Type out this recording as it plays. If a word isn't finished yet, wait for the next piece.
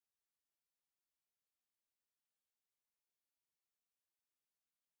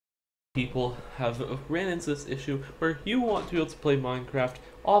People have ran into this issue where you want to be able to play Minecraft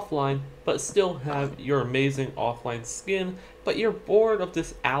offline but still have your amazing offline skin, but you're bored of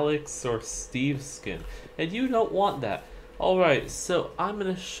this Alex or Steve skin and you don't want that. Alright, so I'm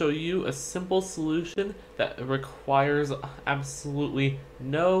going to show you a simple solution that requires absolutely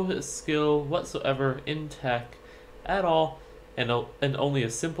no skill whatsoever in tech at all, and only a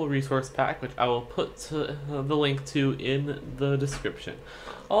simple resource pack, which I will put the link to in the description.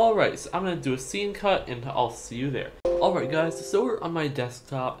 Alright, so I'm going to do a scene cut and I'll see you there. Alright guys, so we're on my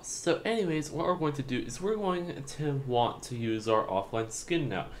desktop. So anyways, what we're going to do is we're going to want to use our offline skin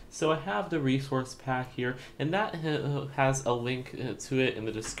now. So I have the resource pack here, and that has a link to it in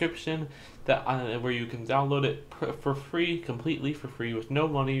the description that where you can download it for free, completely for free, with no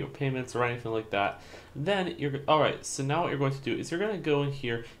money or payments or anything like that. Then alright, so now what you're going to do is you're going to go in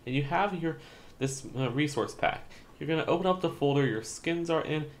here and you have this resource pack. You're going to open up the folder your skins are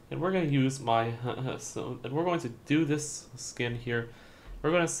in, and we're going to use and we're going to do this skin here. We're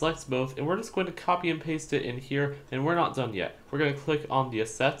going to select both, and we're just going to copy and paste it in here, and we're not done yet. We're going to click on the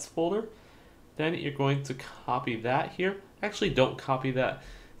assets folder. Then you're going to copy that here. Actually, don't copy that.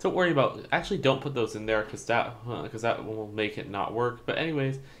 Don't worry about, actually don't put those in there because that will make it not work. But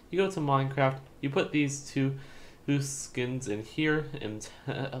anyways, you go to Minecraft, you put these two skins in here, and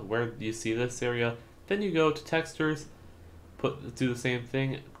where you see this area. Then you go to textures, do the same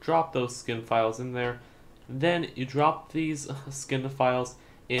thing, drop those skin files in there. Then you drop these skin files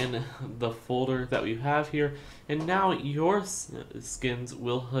in the folder that we have here, and now your skins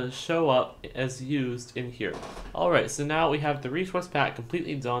will show up as used in here. Alright, so now we have the resource pack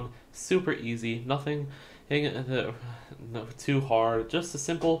completely done, super easy, nothing too hard, just a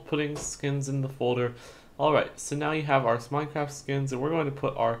simple putting skins in the folder. Alright, so now you have our Minecraft skins, and we're going to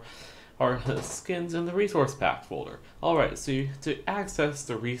put our skins in the resource pack folder. Alright, so to access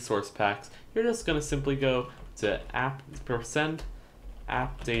the resource packs, you're just going to simply go to app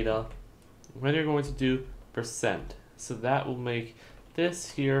data, when you're going to do %. So that will make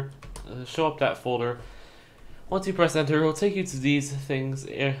this here show up that folder. Once you press enter, it will take you to these things,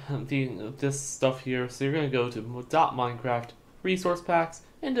 this stuff here. So you're going to go to .minecraft resource packs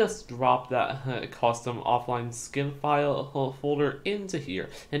and just drop that custom offline skin file folder into here.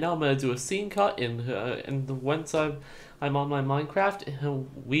 And now I'm going to do a scene cut, and once I'm on my Minecraft,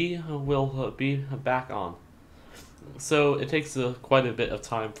 we will be back on. So it takes quite a bit of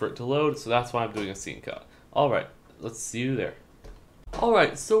time for it to load, so that's why I'm doing a scene cut. Alright, let's see you there.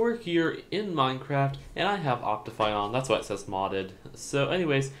 Alright, so we're here in Minecraft, and I have Optifine on, that's why it says modded. So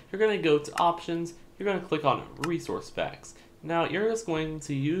anyways, you're going to go to options, you're going to click on resource packs. Now you're just going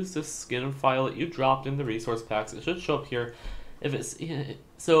to use this skin file that you dropped in the resource packs. It should show up here. If it's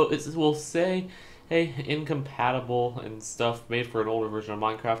so, it will say, hey, incompatible and stuff, made for an older version of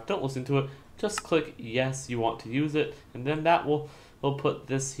Minecraft. Don't listen to it. Just click yes, you want to use it, and then that will put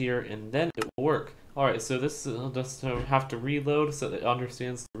this here, and then it will work. Alright, so this just have to reload so that it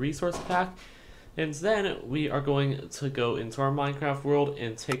understands the resource pack. And then we are going to go into our Minecraft world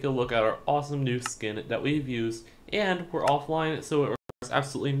and take a look at our awesome new skin that we've used. And we're offline, so it requires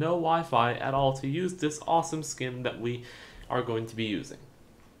absolutely no Wi-Fi at all to use this awesome skin that we are going to be using.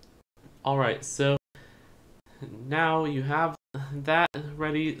 Alright, so now you have that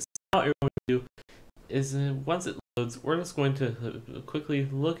ready. So what you're going to do is, once it loads, we're just going to quickly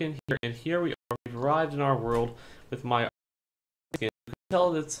look in here, and here we are. We've arrived in our world with my skin. You can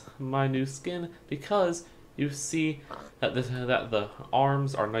tell that's my new skin because you see that the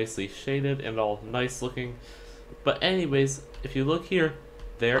arms are nicely shaded and all nice looking. But anyways, if you look here,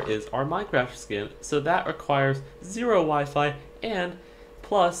 there is our Minecraft skin. So that requires zero Wi-Fi, and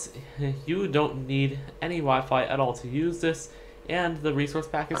plus you don't need any Wi-Fi at all to use this, and the resource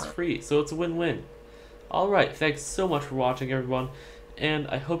pack is free, so it's a win-win. Alright, thanks so much for watching, everyone, and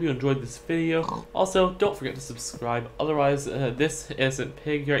I hope you enjoyed this video. Also, don't forget to subscribe, otherwise this innocent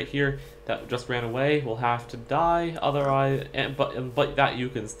pig right here that just ran away will have to die, otherwise, but that you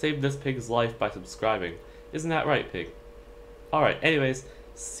can save this pig's life by subscribing. Isn't that right, pig? Alright, anyways,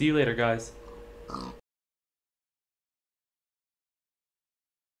 see you later, guys.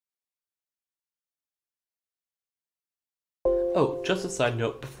 Oh, just a side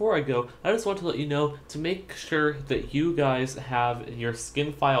note, before I go, I just want to let you know to make sure that you guys have your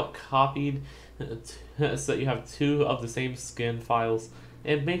skin file copied so that you have two of the same skin files,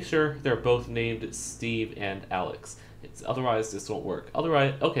 and make sure they're both named Steve and Alex. Otherwise, this won't work.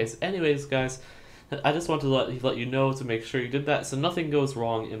 Otherwise, okay, so anyways, guys, I just want to let you know to make sure you did that so nothing goes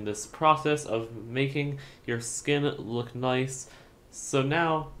wrong in this process of making your skin look nice. So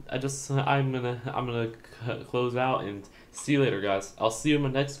now I'm gonna close out and see you later, guys. I'll see you in my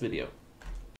next video.